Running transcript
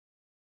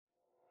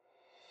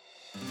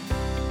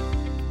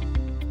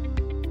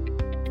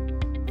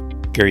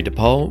Gary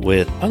DePaul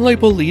with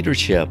Unlabeled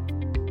Leadership.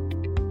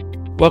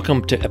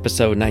 Welcome to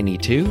episode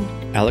 92.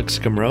 Alex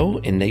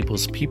Comroe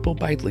enables people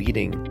by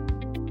leading.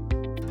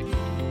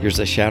 Here's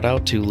a shout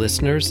out to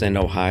listeners in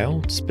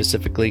Ohio,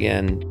 specifically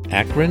in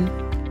Akron,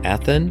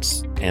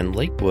 Athens, and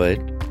Lakewood,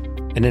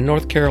 and in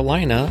North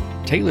Carolina,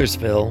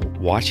 Taylorsville,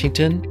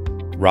 Washington,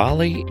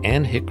 Raleigh,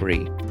 and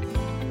Hickory.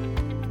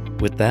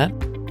 With that,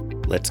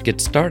 let's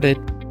get started.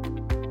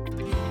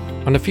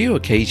 On a few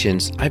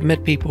occasions, I've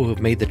met people who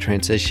have made the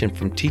transition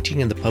from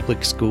teaching in the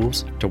public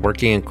schools to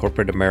working in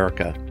corporate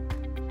America.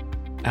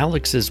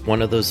 Alex is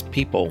one of those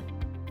people.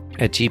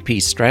 At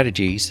GP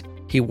Strategies,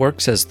 he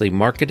works as the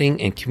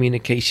marketing and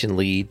communication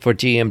lead for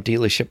GM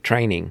dealership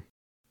training.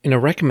 In a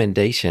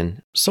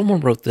recommendation,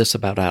 someone wrote this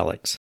about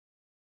Alex.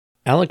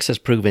 Alex has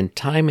proven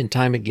time and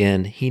time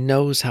again he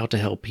knows how to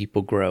help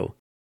people grow.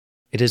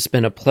 It has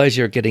been a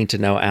pleasure getting to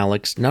know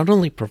Alex not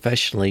only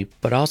professionally,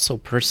 but also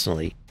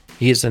personally.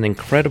 He is an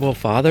incredible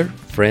father,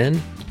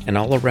 friend, and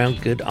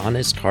all-around good,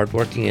 honest,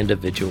 hardworking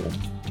individual.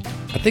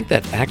 I think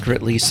that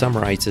accurately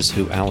summarizes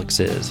who Alex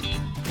is.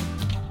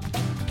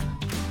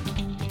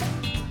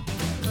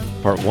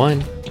 Part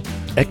 1.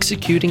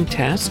 Executing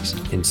tasks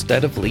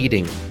instead of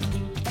leading.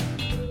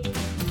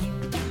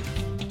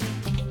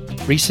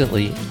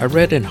 Recently, I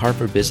read in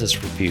Harvard Business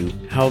Review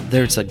how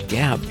there's a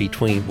gap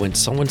between when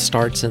someone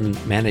starts in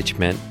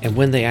management and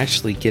when they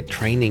actually get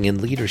training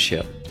in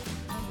leadership.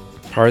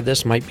 Part of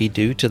this might be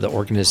due to the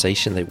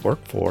organization they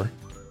work for,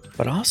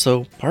 but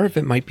also part of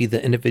it might be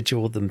the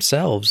individual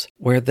themselves,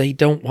 where they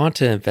don't want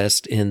to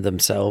invest in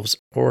themselves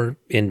or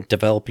in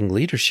developing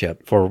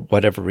leadership for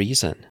whatever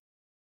reason.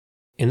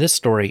 In this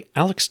story,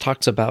 Alex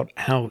talks about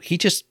how he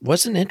just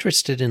wasn't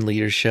interested in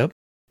leadership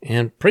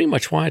and pretty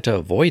much wanted to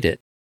avoid it,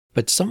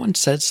 but someone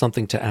said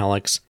something to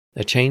Alex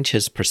that changed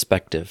his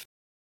perspective.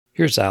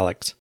 Here's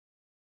Alex.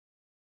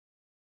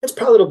 It's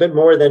probably a little bit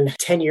more than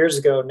 10 years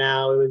ago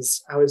now.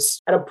 I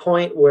was at a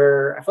point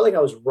where I felt like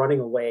I was running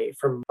away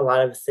from a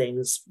lot of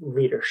things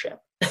leadership.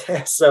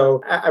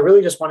 So I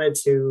really just wanted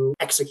to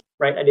execute,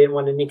 right? I didn't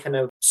want any kind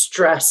of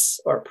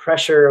stress or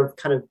pressure of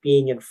kind of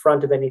being in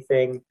front of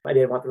anything. I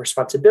didn't want the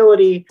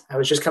responsibility. I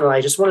was just kind of I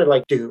just wanted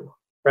to do,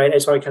 right? I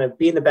just wanted to kind of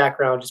be in the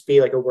background, just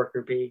be like a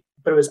worker bee.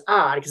 But it was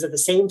odd because at the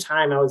same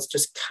time, I was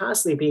just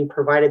constantly being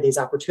provided these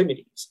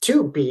opportunities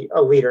to be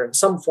a leader in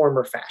some form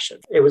or fashion.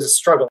 It was a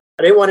struggle.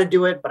 I didn't want to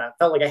do it, but I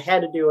felt like I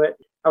had to do it.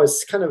 I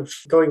was kind of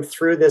going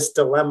through this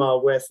dilemma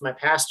with my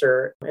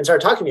pastor and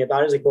started talking to me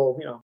about it. He's like,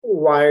 well,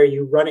 why are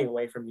you running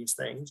away from these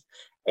things?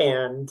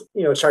 And,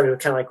 started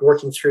kind of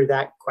working through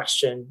that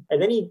question.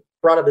 And then he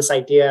brought up this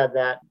idea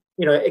that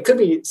it could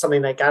be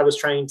something that God was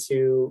trying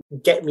to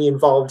get me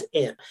involved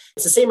in.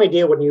 It's the same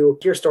idea when you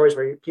hear stories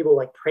where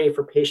people pray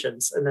for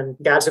patience, and then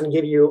God's going to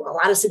give you a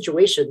lot of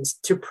situations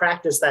to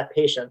practice that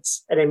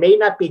patience. And it may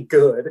not be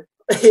good.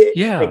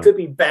 Yeah. It could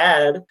be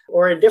bad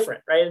or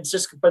indifferent, right?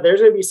 But there's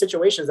going to be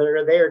situations that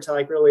are there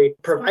to really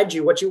provide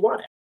you what you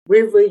wanted.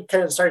 We really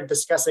kind of started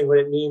discussing what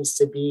it means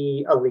to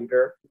be a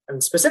leader,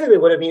 and specifically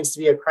what it means to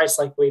be a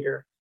Christ-like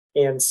leader.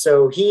 And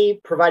so he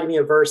provided me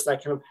a verse that I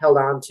kind of held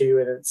on to,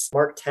 and it's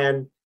Mark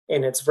 10.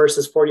 And it's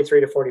verses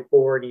 43 to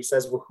 44. And he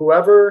says, well,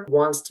 whoever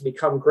wants to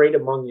become great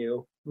among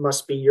you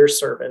must be your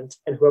servant.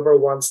 And whoever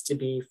wants to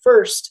be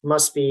first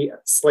must be a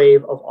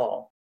slave of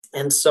all.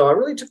 And so I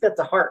really took that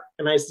to heart.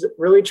 And I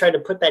really tried to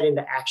put that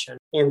into action.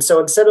 And so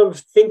instead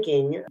of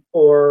thinking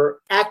or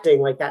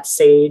acting like that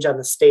sage on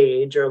the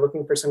stage or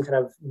looking for some kind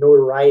of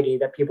notoriety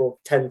that people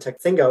tend to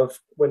think of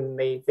when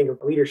they think of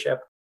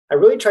leadership, I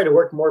really try to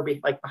work more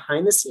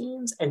behind the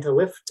scenes and to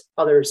lift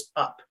others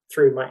up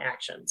through my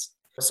actions.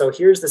 So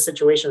here's the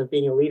situation of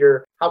being a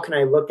leader. How can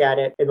I look at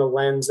it in the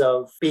lens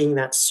of being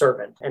that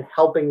servant and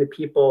helping the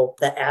people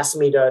that ask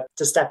me to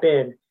step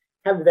in,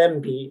 have them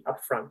be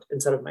up front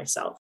instead of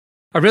myself?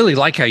 I really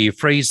like how you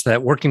phrase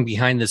that, working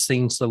behind the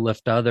scenes to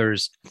lift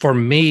others. For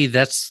me,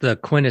 that's the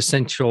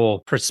quintessential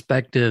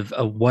perspective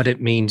of what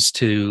it means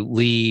to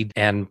lead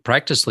and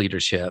practice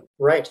leadership.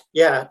 Right.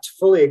 Yeah,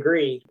 fully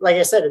agree. Like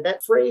I said,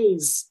 that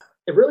phrase,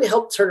 it really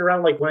helped turn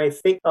around when I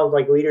think of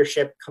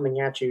leadership coming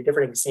at you,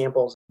 different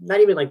examples, not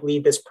even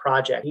lead this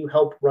project, you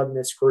help run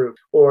this group,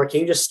 or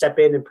can you just step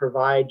in and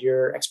provide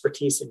your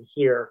expertise in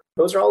here?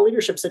 Those are all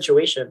leadership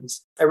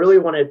situations. I really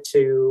wanted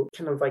to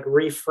kind of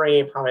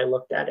reframe how I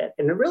looked at it.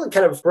 And it really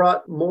kind of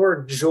brought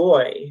more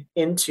joy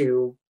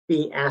into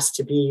being asked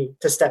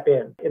to step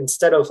in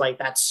instead of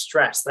that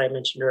stress that I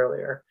mentioned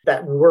earlier,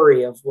 that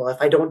worry of, well,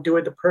 if I don't do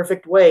it the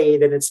perfect way,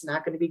 then it's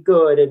not going to be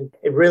good. And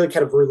it really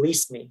kind of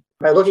released me.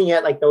 By looking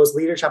at those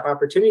leadership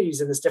opportunities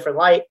in this different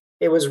light,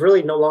 it was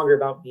really no longer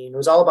about me. It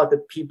was all about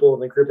the people in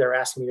the group that were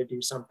asking me to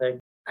do something.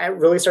 I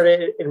really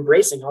started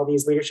embracing all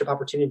these leadership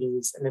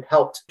opportunities, and it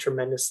helped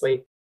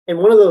tremendously. And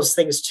one of those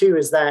things too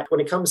is that when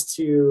it comes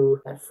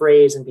to that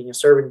phrase and being a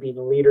servant, being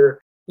a leader,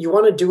 you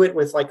want to do it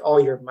with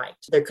all your might.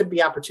 There could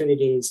be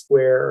opportunities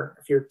where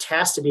if you're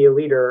tasked to be a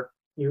leader,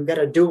 you got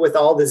to do it with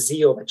all the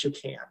zeal that you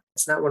can.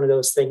 It's not one of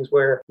those things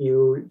where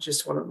you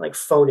just want to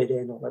phone it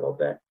in a little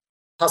bit.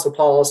 Apostle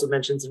Paul also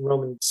mentions in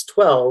Romans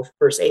 12,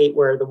 verse 8,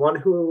 where the one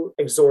who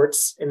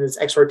exhorts in his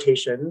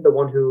exhortation, the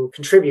one who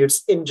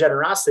contributes in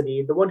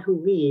generosity, the one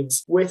who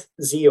leads with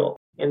zeal.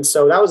 And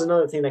so that was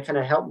another thing that kind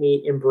of helped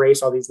me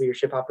embrace all these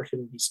leadership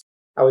opportunities.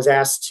 I was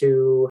asked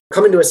to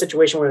come into a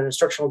situation where an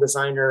instructional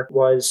designer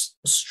was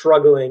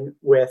struggling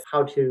with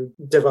how to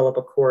develop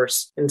a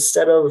course.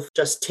 Instead of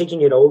just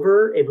taking it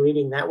over and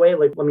leading that way,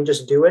 like, let me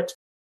just do it.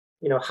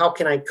 How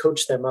can I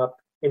coach them up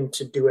and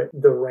to do it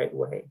the right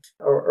way,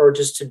 or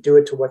just to do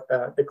it to what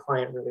the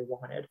client really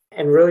wanted,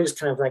 and really just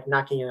kind of like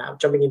knocking it out,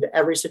 jumping into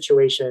every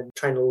situation,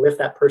 trying to lift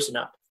that person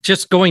up.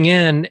 Just going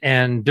in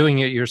and doing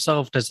it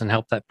yourself doesn't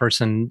help that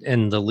person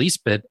in the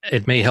least bit.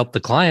 It may help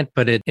the client,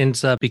 but it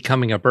ends up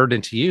becoming a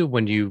burden to you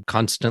when you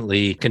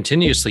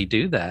continuously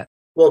do that.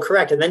 Well,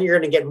 correct. And then you're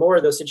going to get more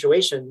of those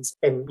situations,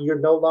 and you're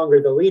no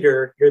longer the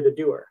leader, you're the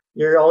doer.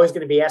 You're always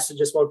going to be asked to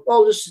just,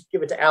 just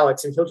give it to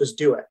Alex and he'll just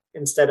do it,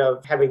 instead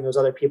of having those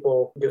other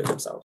people do it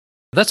themselves.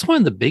 That's one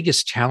of the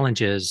biggest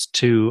challenges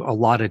to a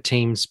lot of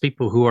teams,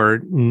 people who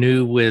are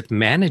new with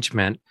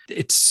management.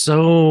 It's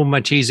so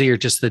much easier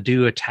just to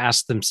do a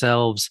task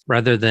themselves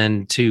rather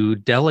than to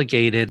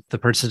delegate it. The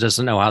person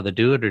doesn't know how to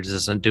do it or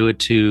doesn't do it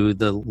to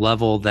the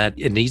level that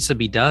it needs to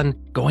be done.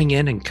 Going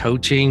in and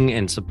coaching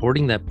and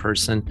supporting that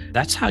person,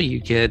 that's how you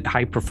get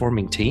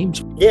high-performing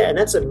teams. Yeah, and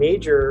that's a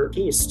major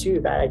piece too,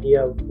 that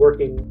idea of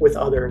working with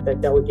other, that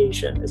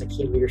delegation is a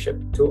key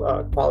leadership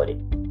to quality.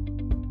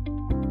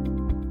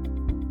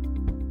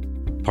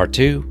 Part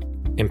 2,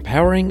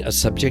 Empowering a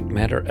Subject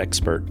Matter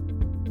Expert.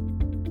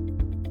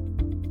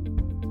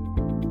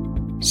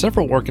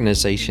 Several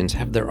organizations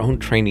have their own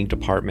training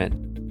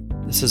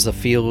department. This is a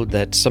field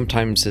that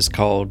sometimes is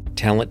called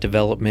talent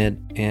development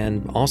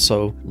and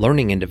also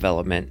learning and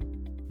development.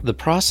 The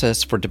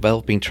process for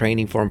developing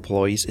training for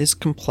employees is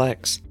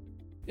complex.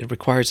 It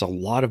requires a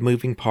lot of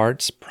moving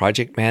parts,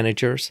 project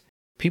managers,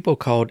 people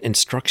called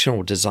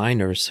instructional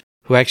designers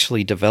who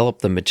actually develop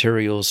the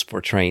materials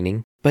for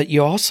training. But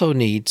you also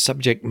need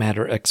subject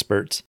matter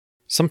experts.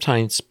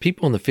 Sometimes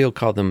people in the field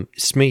call them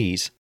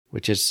SMEs,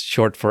 which is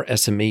short for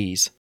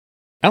SMEs.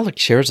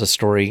 Alex shares a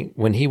story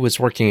when he was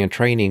working in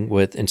training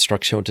with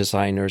instructional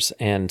designers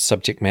and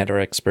subject matter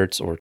experts,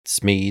 or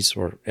SMEs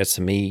or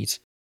SMEs.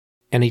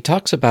 And he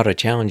talks about a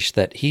challenge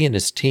that he and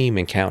his team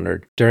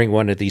encountered during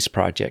one of these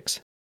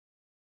projects.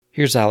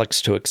 Here's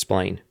Alex to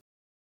explain.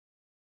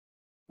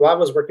 While I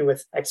was working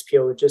with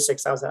XPO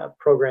Logistics, I was a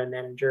program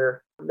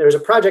manager. There was a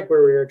project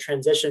where we were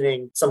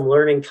transitioning some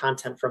learning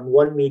content from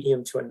one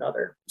medium to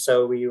another.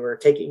 So we were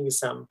taking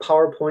some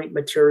PowerPoint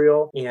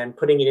material and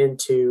putting it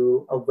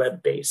into a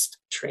web-based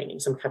training,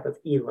 some type of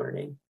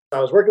e-learning. So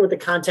I was working with the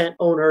content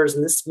owners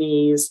and the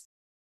SMEs.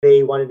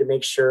 They wanted to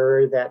make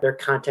sure that their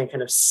content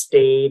kind of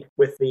stayed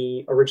with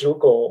the original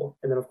goal.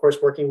 And then, of course,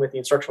 working with the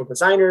instructional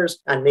designers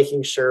on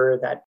making sure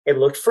that it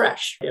looked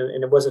fresh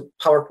and it wasn't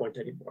PowerPoint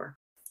anymore.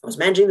 I was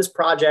managing this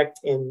project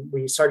and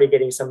we started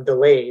getting some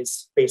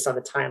delays based on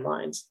the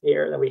timelines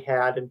here that we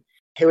had. And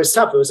it was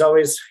tough. It was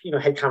always,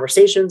 had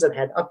conversations and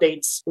had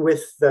updates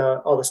with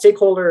all the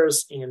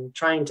stakeholders and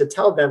trying to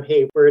tell them,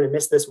 hey, we're going to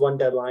miss this one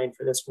deadline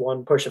for this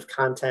one push of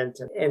content.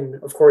 And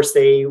of course,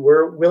 they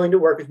were willing to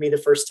work with me the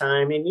first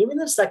time and even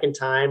the second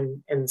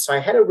time. And so I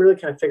had to really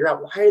kind of figure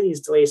out, why do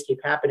these delays keep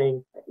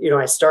happening?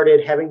 I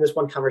started having this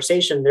one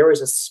conversation. There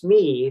was a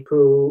SME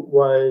who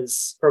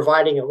was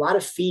providing a lot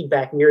of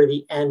feedback near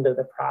the end of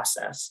the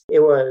process. It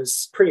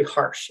was pretty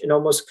harsh and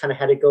almost kind of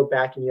had to go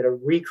back and you had to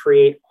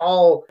recreate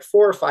all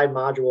 4 or 5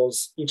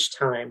 modules each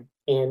time.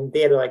 And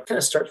they had to kind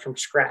of start from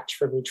scratch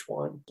from each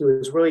one. He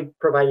was really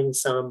providing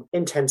some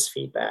intense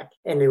feedback.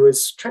 And it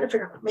was trying to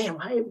figure out, man,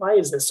 why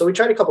is this? So we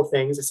tried a couple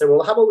things. I said,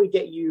 well, how about we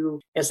get you,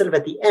 instead of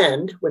at the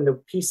end, when the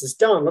piece is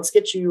done, let's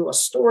get you a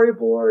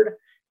storyboard.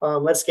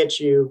 Let's get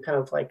you kind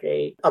of like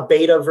a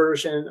beta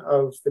version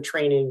of the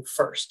training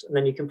first, and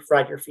then you can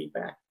provide your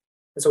feedback.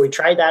 And so we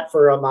tried that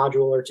for a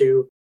module or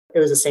 2. It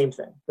was the same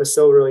thing. It was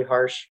still really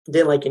harsh.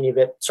 Didn't like any of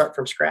it, start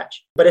from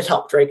scratch. But it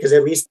helped, right? Because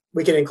at least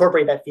we can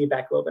incorporate that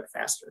feedback a little bit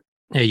faster.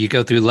 Yeah, you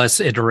go through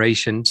less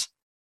iterations.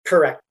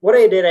 Correct. What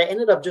I did, I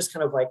ended up just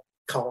kind of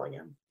calling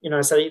him.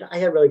 I said,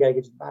 I really got to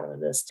get to the bottom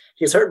of this.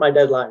 He's hurt my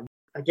deadline.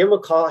 I give him a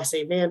call. I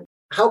say, man,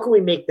 how can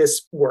we make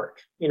this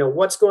work?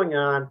 What's going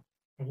on?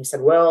 And he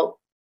said, well,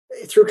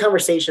 through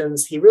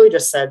conversations, he really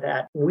just said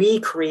that we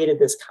created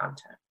this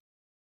content.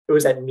 It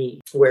was at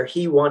me, where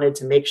he wanted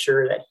to make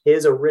sure that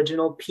his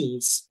original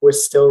piece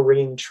was still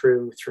ringing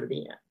true through the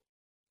end.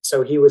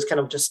 So he was kind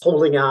of just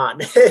holding on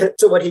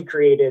to what he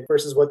created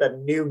versus what that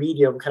new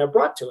medium kind of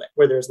brought to it,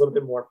 where there's a little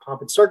bit more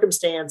pomp and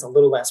circumstance, a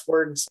little less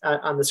words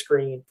on the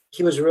screen.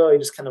 He was really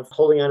just kind of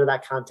holding on to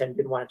that content,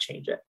 didn't want to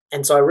change it.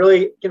 And so I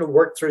really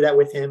worked through that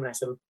with him. And I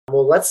said,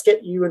 well, let's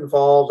get you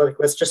involved.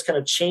 Let's just kind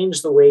of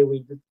change the way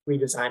we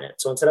design it.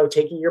 So instead of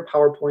taking your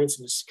PowerPoints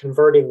and just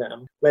converting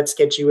them, let's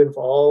get you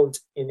involved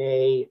in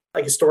a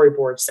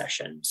storyboard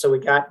session. So we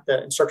got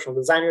the instructional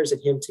designers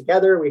and him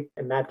together. We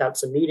mapped out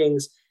some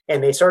meetings.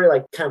 And they started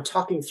kind of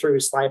talking through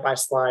slide by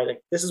slide,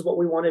 this is what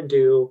we want to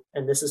do,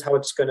 and this is how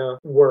it's going to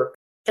work,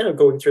 kind of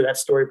going through that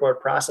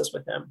storyboard process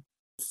with them.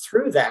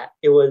 through that,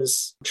 it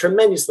was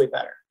tremendously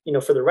better.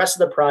 For the rest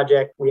of the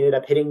project, we ended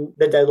up hitting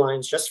the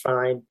deadlines just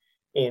fine.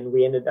 And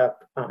we ended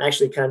up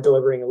actually kind of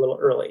delivering a little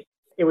early.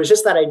 It was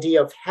just that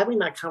idea of having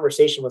that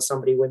conversation with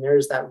somebody when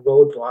there's that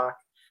roadblock,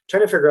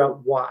 trying to figure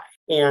out why.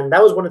 And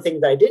that was one of the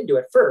things that I didn't do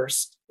at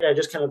first. I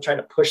just kind of tried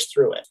to push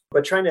through it,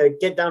 but trying to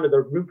get down to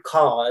the root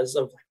cause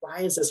of why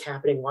is this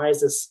happening? Why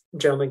is this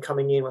gentleman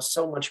coming in with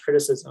so much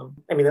criticism?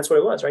 I mean, that's what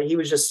it was, right? He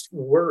was just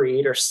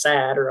worried or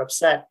sad or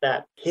upset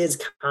that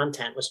his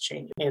content was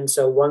changing. And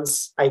so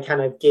once I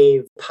kind of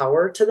gave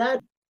power to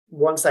that,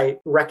 once I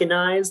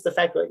recognized the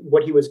fact that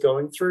what he was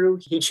going through,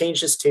 he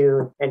changed his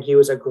tune and he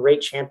was a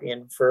great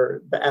champion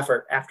for the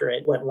effort after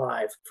it went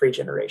live for each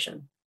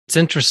generation. It's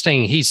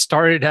interesting. He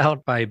started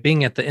out by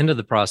being at the end of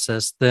the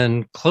process,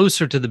 then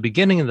closer to the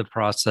beginning of the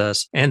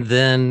process, and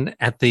then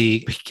at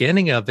the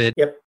beginning of it,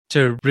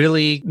 to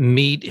really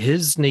meet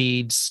his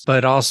needs,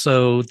 but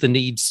also the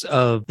needs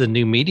of the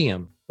new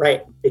medium.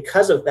 Right.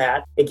 Because of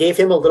that, it gave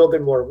him a little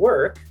bit more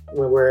work,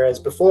 whereas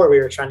before we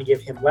were trying to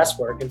give him less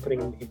work and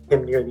putting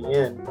him near the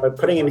end. But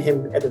putting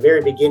him at the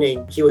very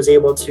beginning, he was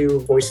able to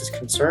voice his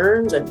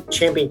concerns and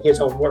champion his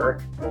own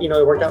work.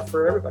 It worked out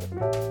for everybody.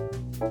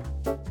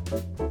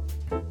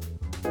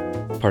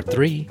 Part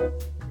 3,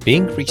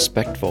 being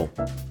respectful.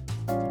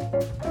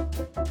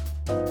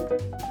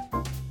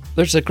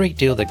 There's a great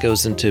deal that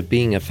goes into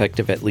being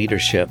effective at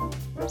leadership.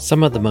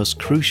 Some of the most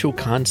crucial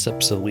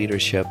concepts of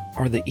leadership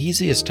are the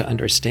easiest to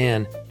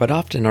understand, but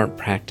often aren't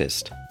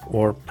practiced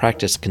or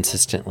practiced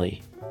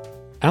consistently.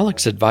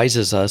 Alex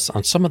advises us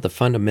on some of the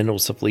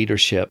fundamentals of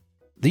leadership.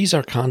 These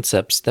are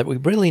concepts that we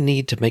really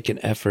need to make an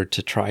effort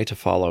to try to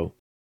follow.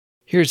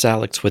 Here's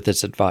Alex with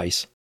his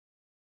advice.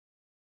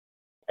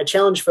 I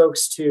challenge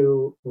folks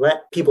to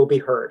let people be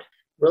heard,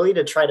 really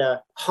to try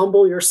to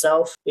humble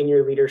yourself in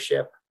your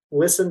leadership,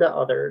 listen to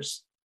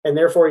others, and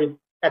therefore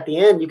at the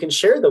end, you can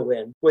share the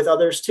win with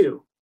others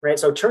too, right?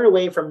 So turn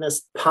away from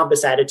this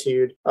pompous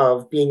attitude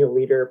of being a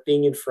leader,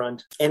 being in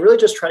front, and really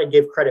just try to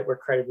give credit where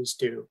credit is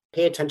due.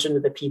 Pay attention to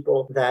the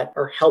people that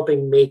are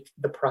helping make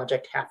the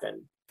project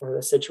happen or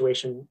the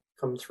situation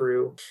come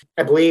through.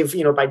 I believe,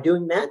 by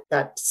doing that,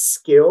 that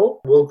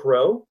skill will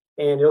grow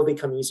and it'll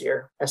become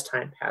easier as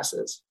time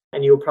passes.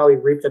 And you'll probably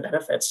reap the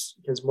benefits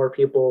because more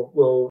people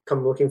will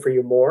come looking for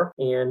you more,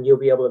 and you'll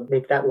be able to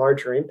make that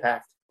larger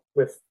impact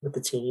with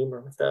the team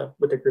or with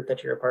the group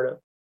that you're a part of.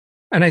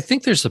 And I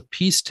think there's a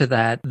piece to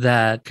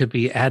that could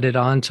be added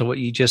on to what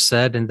you just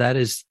said, and that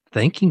is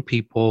thanking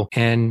people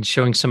and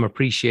showing some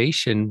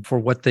appreciation for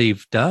what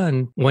they've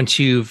done. Once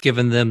you've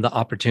given them the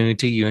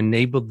opportunity, you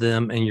enabled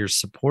them and you're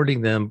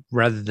supporting them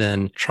rather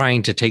than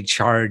trying to take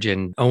charge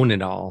and own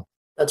it all.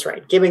 That's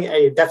right.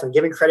 Definitely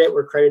giving credit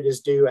where credit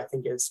is due, I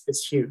think is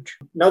huge.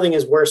 Nothing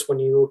is worse when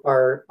you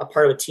are a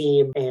part of a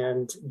team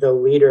and the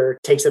leader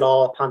takes it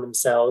all upon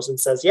themselves and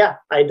says, yeah,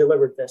 I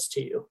delivered this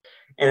to you.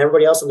 And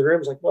everybody else in the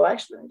room is like, well,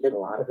 actually, I did a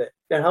lot of it.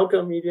 And how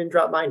come you didn't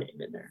drop my name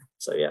in there?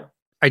 So, yeah.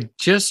 I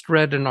just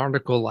read an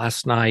article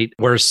last night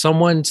where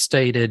someone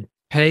stated,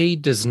 pay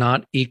does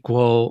not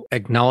equal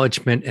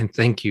acknowledgement and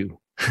thank you.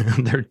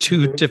 They're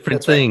two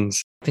different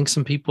things. Right. I think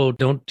some people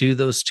don't do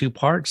those two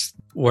parts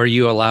where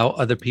you allow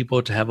other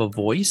people to have a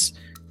voice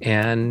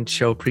and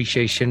show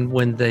appreciation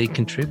when they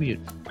contribute.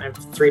 I have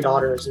 3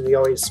 daughters, and we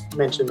always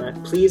mention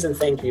that please and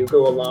thank you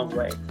go a long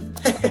way.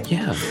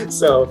 Yeah.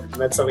 So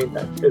that's something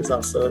that is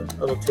also a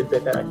little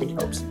tidbit that I think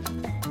helps.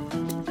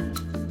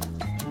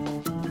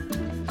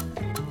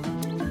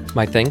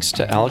 My thanks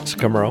to Alex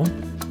Kumro.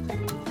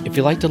 If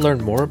you'd like to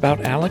learn more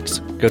about Alex,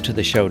 go to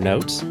the show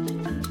notes.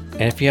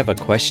 And if you have a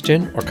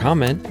question or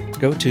comment,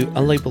 go to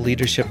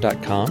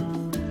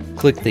unlabelleadership.com,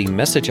 click the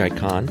message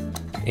icon,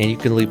 and you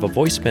can leave a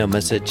voicemail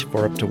message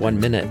for up to 1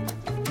 minute.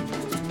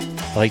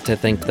 I'd like to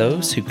thank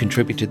those who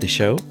contribute to the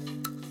show.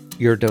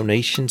 Your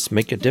donations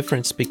make a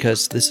difference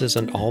because this is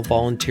an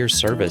all-volunteer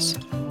service.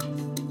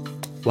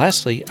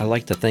 Lastly, I'd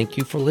like to thank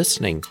you for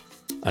listening.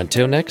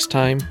 Until next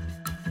time,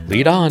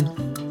 lead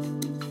on.